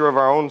make sure of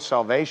our own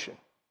salvation.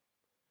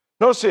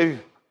 Notice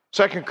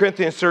 2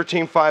 Corinthians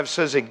 13:5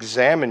 says,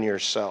 examine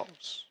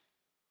yourselves,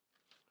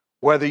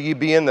 whether ye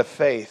be in the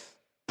faith.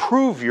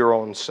 Prove your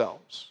own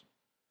selves.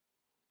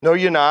 Know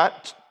ye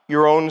not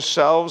your own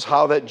selves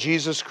how that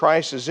Jesus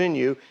Christ is in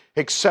you,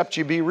 except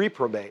you be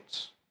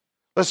reprobates.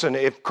 Listen,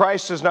 if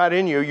Christ is not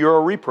in you, you're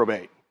a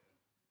reprobate.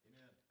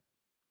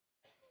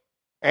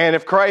 And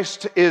if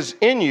Christ is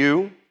in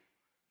you,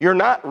 you're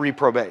not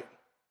reprobate.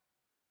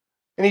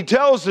 And he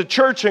tells the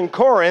church in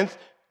Corinth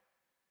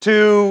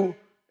to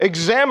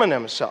examine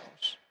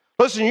themselves.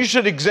 Listen, you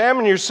should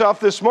examine yourself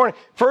this morning.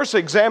 First,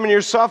 examine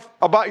yourself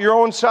about your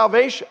own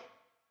salvation.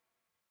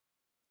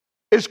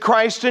 Is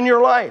Christ in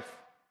your life?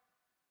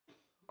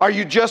 Are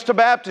you just a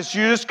Baptist?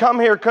 You just come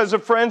here because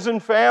of friends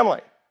and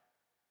family.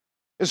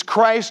 Is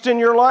Christ in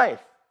your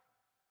life?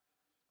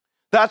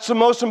 That's the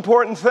most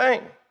important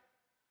thing.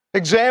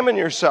 Examine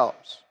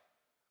yourselves.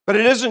 But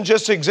it isn't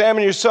just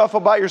examine yourself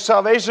about your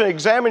salvation.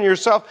 Examine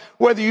yourself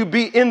whether you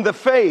be in the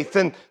faith.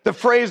 And the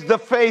phrase the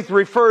faith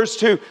refers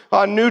to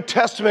New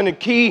Testament and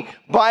key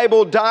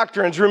Bible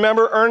doctrines.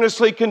 Remember,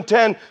 earnestly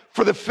contend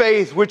for the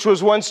faith which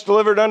was once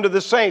delivered unto the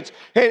saints.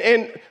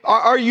 And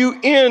are you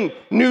in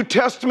New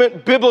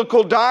Testament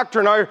biblical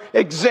doctrine?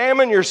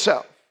 Examine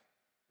yourself.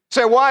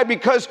 Say, why?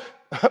 Because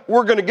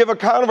we're going to give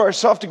account of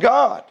ourselves to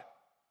God.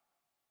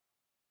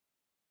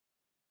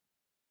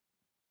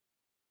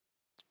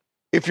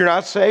 If you're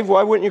not saved,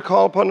 why wouldn't you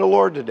call upon the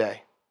Lord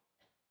today?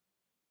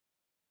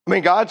 I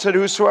mean, God said,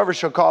 whosoever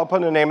shall call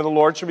upon the name of the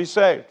Lord shall be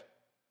saved.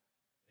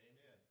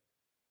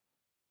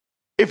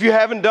 If you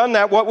haven't done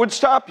that, what would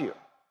stop you?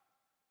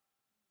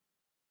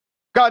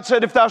 God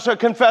said, if thou shalt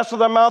confess with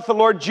thy mouth the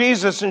Lord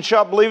Jesus and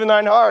shalt believe in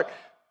thine heart,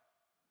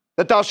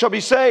 that thou shalt be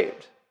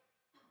saved.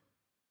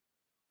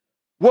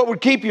 What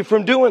would keep you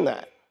from doing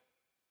that?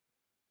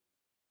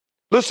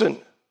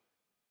 Listen,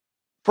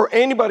 for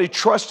anybody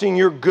trusting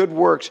your good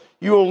works,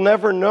 you will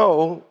never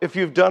know if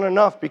you've done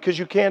enough because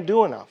you can't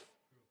do enough.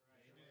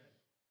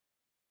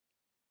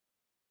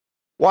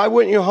 Why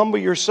wouldn't you humble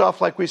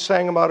yourself like we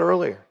sang about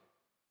earlier?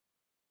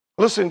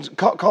 Listen,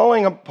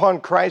 calling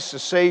upon Christ to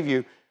save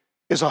you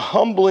is a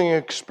humbling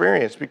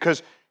experience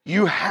because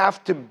you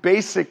have to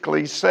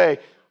basically say,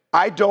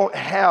 I don't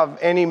have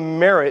any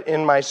merit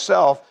in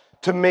myself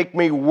to make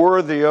me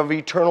worthy of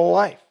eternal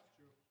life.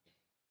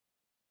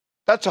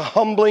 That's a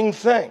humbling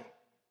thing.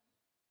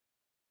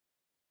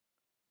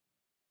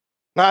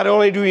 Not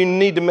only do we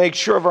need to make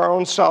sure of our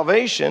own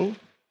salvation,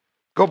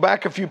 go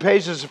back a few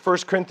pages to 1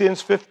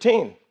 Corinthians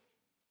 15.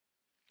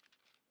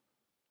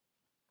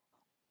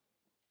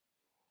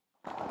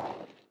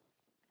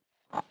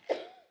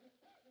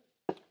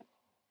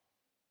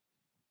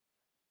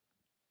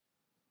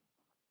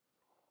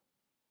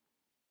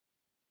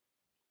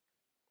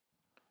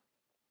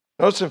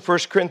 Notice in 1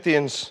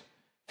 Corinthians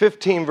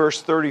 15,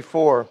 verse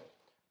 34,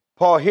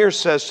 Paul here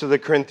says to the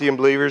Corinthian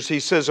believers, he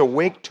says,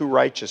 awake to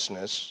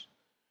righteousness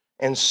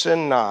and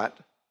sin not,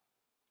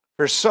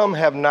 for some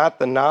have not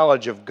the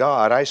knowledge of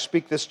God. I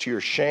speak this to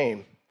your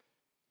shame.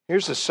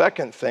 Here's the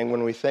second thing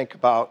when we think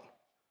about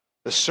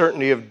the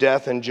certainty of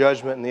death and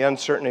judgment and the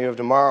uncertainty of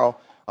tomorrow.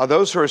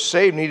 Those who are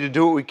saved need to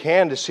do what we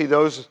can to see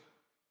those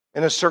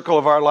in a circle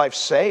of our life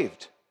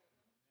saved.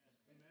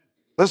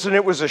 Listen,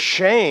 it was a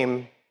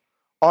shame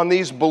on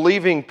these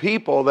believing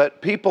people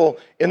that people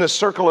in the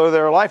circle of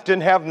their life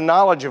didn't have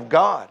knowledge of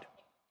God.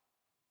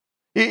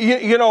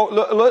 You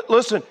know,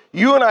 listen,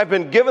 you and I have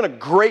been given a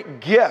great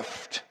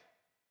gift,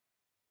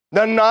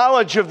 the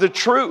knowledge of the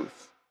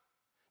truth.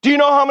 Do you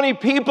know how many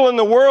people in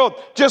the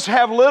world just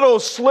have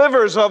little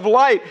slivers of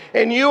light?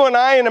 And you and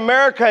I in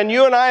America, and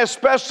you and I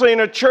especially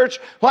in a church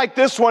like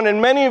this one, and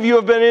many of you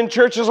have been in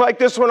churches like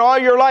this one all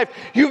your life.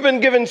 You've been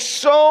given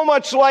so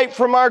much light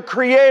from our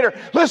Creator.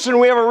 Listen,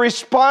 we have a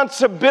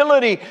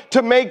responsibility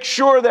to make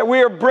sure that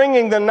we are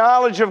bringing the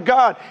knowledge of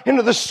God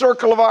into the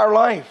circle of our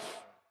life.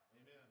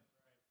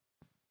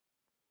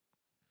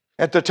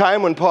 At the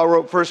time when Paul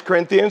wrote 1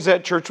 Corinthians,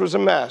 that church was a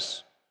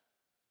mess.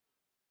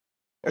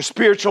 Their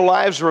spiritual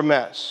lives were a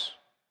mess.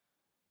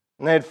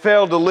 And they had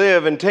failed to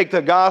live and take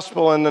the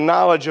gospel and the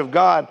knowledge of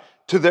God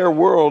to their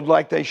world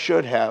like they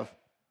should have.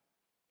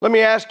 Let me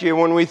ask you,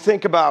 when we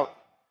think about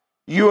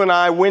you and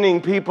I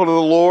winning people to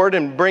the Lord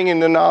and bringing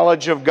the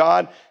knowledge of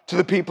God to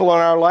the people in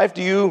our life,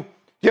 do you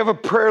have a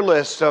prayer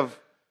list of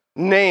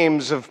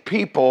names of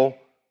people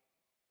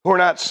who are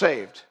not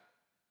saved?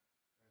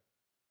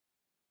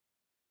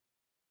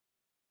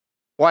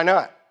 Why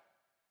not?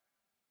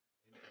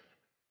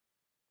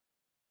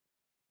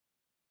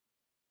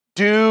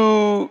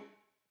 Do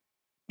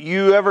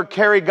you ever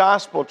carry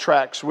gospel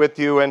tracts with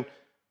you and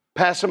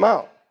pass them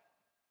out?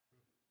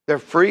 They're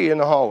free in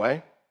the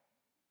hallway.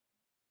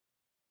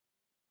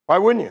 Why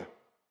wouldn't you?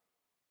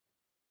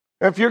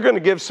 If you're going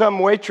to give some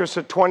waitress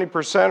a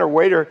 20% or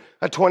waiter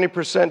a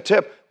 20%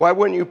 tip, why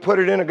wouldn't you put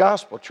it in a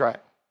gospel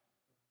tract?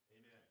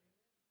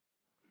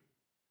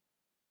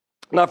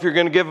 Now, if you're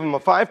going to give them a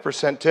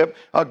 5% tip,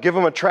 I'll give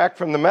them a tract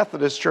from the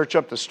Methodist church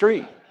up the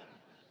street.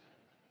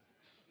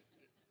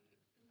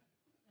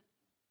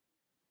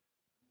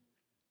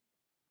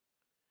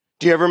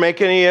 Do you ever make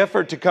any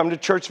effort to come to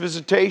church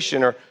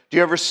visitation, or do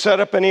you ever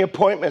set up any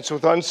appointments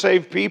with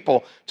unsaved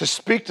people to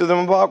speak to them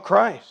about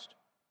Christ?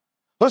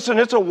 Listen,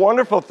 it's a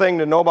wonderful thing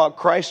to know about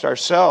Christ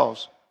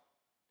ourselves,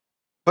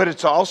 but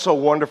it's also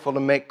wonderful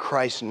to make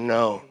Christ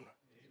known.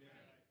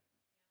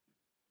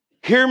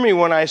 Hear me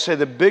when I say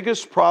the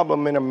biggest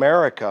problem in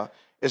America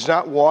is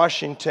not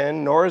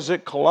Washington, nor is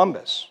it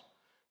Columbus,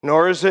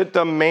 nor is it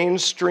the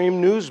mainstream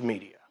news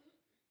media.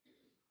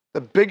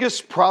 The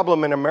biggest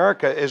problem in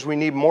America is we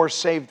need more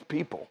saved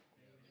people.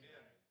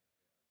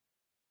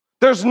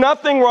 There's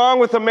nothing wrong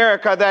with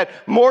America that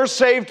more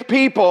saved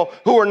people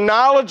who are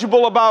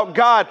knowledgeable about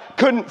God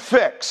couldn't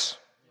fix.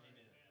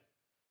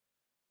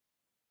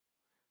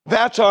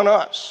 That's on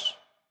us.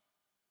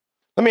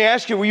 Let me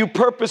ask you, will you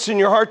purpose in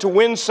your heart to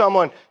win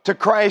someone to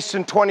Christ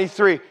in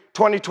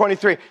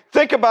 2023?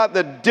 Think about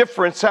the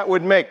difference that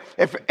would make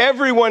if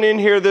everyone in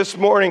here this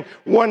morning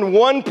won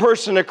one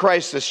person to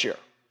Christ this year.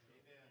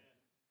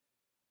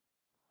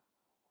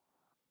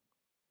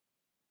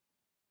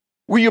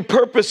 Will you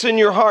purpose in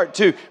your heart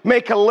to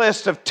make a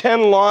list of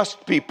 10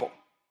 lost people?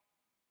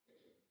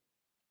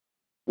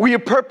 Will you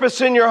purpose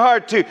in your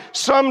heart to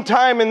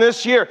sometime in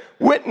this year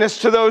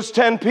witness to those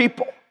 10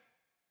 people?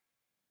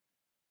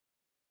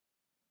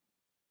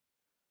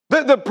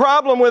 The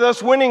problem with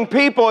us winning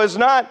people is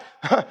not,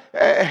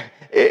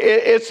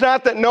 it's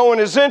not that no one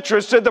is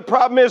interested. The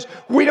problem is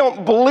we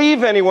don't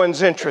believe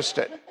anyone's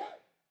interested.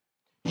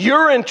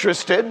 You're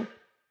interested.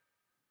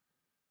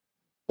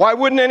 Why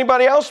wouldn't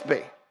anybody else be?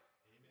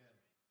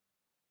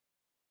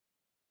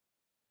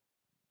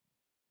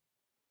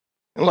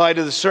 In light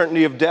of the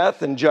certainty of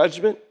death and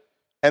judgment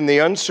and the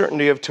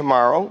uncertainty of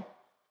tomorrow,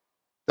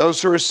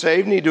 those who are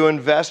saved need to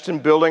invest in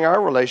building our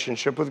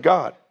relationship with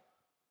God.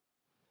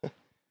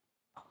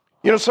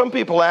 You know, some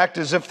people act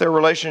as if their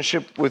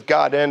relationship with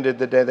God ended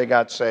the day they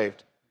got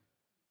saved,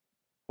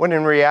 when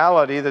in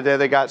reality, the day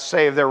they got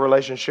saved, their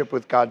relationship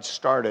with God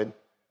started.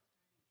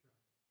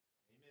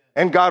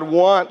 And God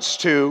wants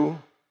to,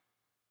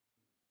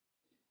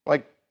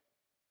 like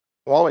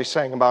Wally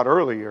sang about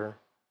earlier,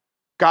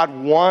 God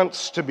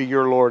wants to be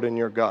your Lord and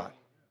your God.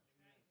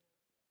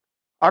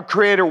 Our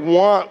Creator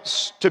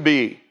wants to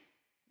be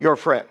your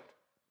friend.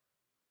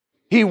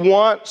 He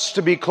wants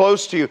to be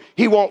close to you.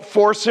 He won't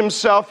force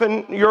himself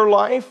in your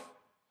life.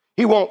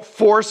 He won't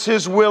force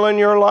his will in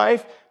your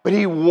life, but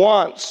he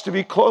wants to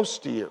be close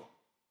to you.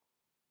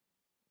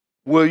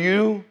 Will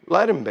you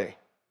let him be?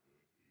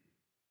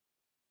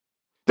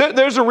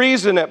 There's a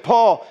reason that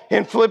Paul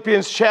in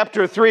Philippians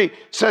chapter 3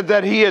 said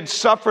that he had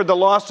suffered the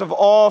loss of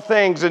all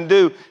things and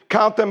do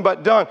count them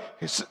but dung,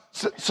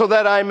 so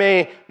that I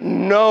may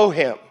know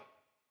him.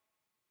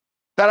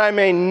 That I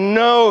may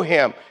know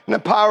him in the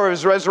power of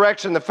his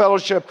resurrection, the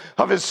fellowship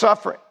of his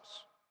sufferings.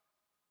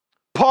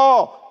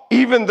 Paul,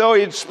 even though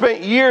he had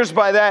spent years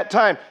by that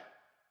time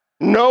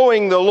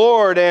knowing the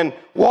Lord and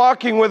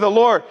walking with the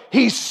Lord,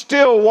 he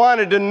still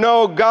wanted to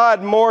know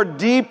God more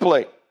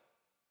deeply.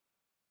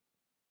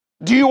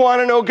 Do you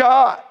want to know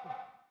God?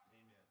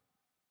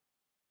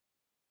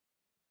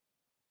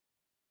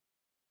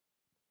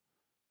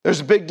 There's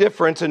a big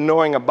difference in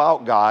knowing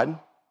about God,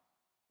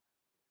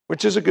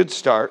 which is a good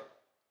start,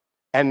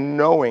 and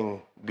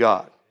knowing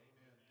God.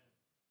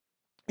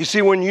 You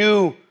see, when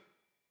you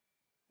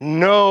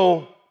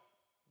know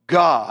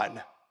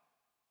God,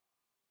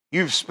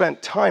 you've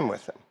spent time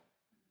with him.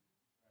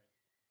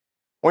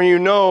 When you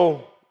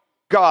know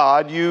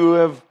God, you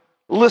have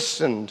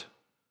listened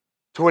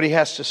to what he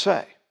has to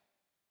say.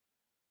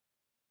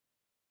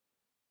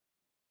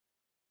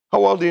 How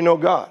well do you know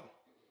God?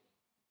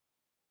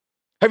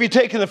 Have you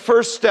taken the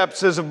first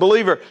steps as a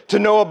believer to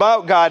know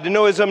about God, to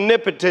know His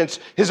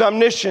omnipotence, His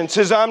omniscience,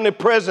 His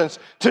omnipresence,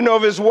 to know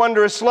of His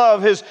wondrous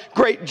love, His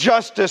great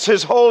justice,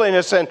 His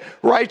holiness and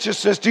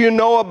righteousness? Do you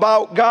know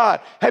about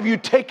God? Have you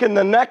taken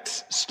the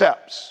next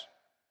steps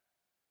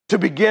to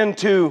begin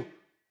to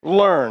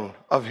learn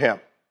of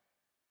Him?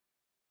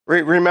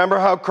 Remember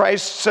how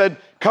Christ said,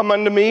 "Come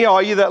unto me,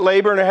 all you that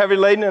labor and are heavy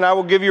laden, and I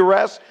will give you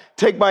rest.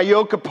 Take my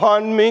yoke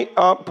upon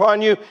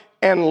you,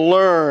 and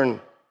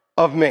learn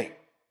of me."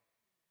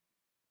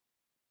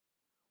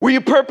 Will you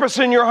purpose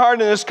in your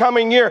heart in this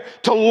coming year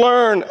to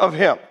learn of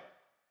Him?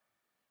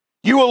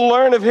 You will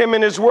learn of Him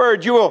in His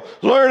Word. You will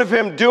learn of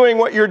Him doing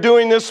what you're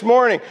doing this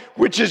morning,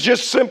 which is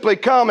just simply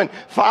come and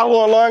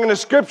follow along in the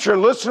Scripture.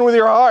 Listen with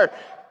your heart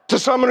to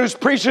someone who's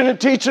preaching and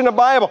teaching the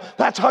Bible.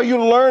 That's how you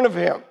learn of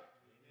Him.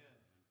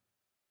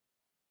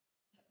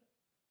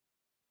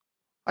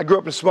 I grew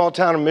up in a small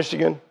town in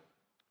Michigan.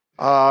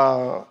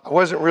 I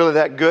wasn't really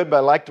that good, but I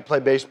liked to play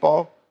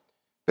baseball.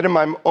 But in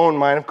my own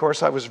mind, of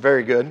course, I was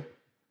very good,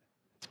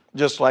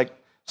 just like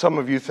some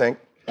of you think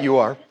you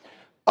are.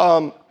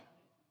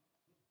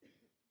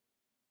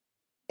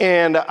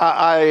 And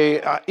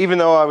I even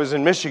though I was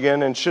in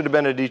Michigan and should have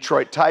been a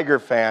Detroit Tiger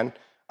fan,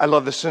 I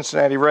love the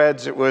Cincinnati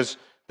Reds. It was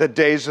the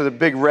days of the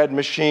big red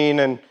machine,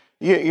 and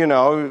you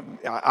know,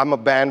 I'm a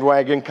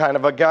bandwagon kind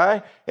of a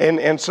guy,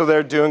 and so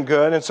they're doing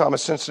good, and so I'm a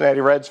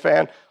Cincinnati Reds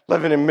fan.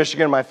 Living in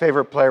Michigan, my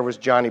favorite player was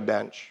Johnny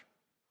Bench.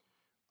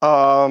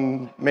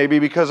 Maybe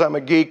because I'm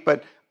a geek,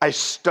 but I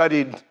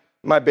studied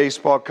my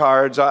baseball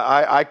cards.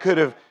 I could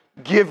have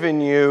given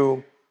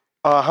you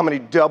how many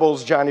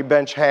doubles Johnny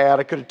Bench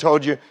had. I could have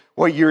told you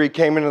what year he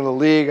came into the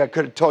league. I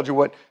could have told you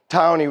what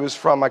town he was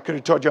from. I could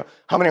have told you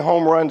how many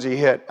home runs he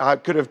hit. I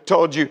could have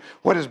told you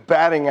what his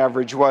batting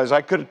average was.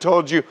 I could have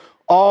told you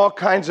all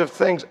kinds of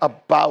things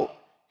about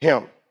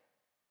him.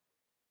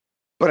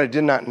 But I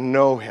did not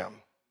know him.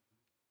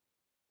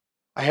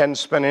 I hadn't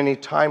spent any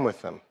time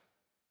with him.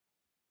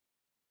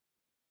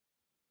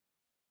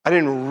 I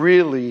didn't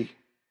really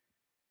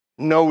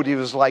know what he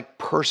was like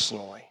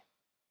personally.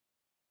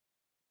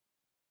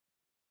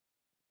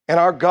 And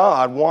our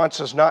God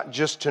wants us not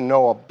just to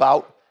know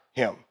about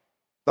Him,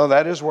 though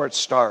that is where it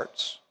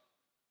starts.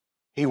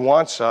 He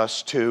wants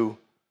us to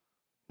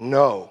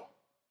know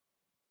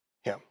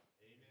Him.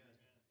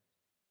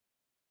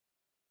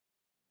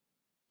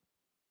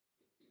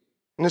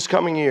 In this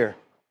coming year,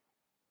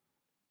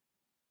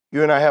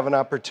 you and I have an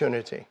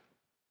opportunity.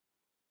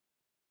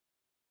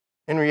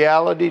 In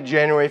reality,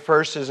 January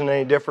 1st isn't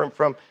any different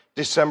from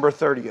December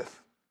 30th.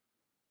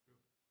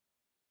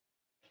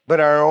 But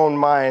in our own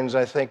minds,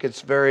 I think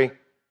it's a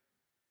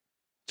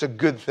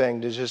good thing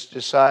to just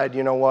decide,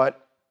 you know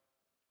what,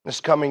 this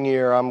coming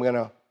year I'm going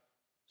to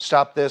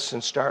stop this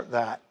and start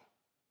that.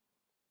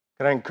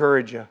 Can I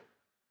encourage you?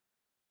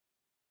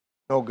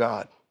 Know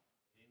God.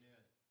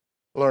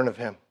 Learn of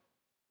Him.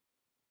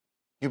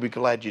 You'll be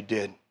glad you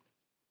did.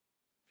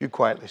 You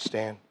quietly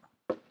stand.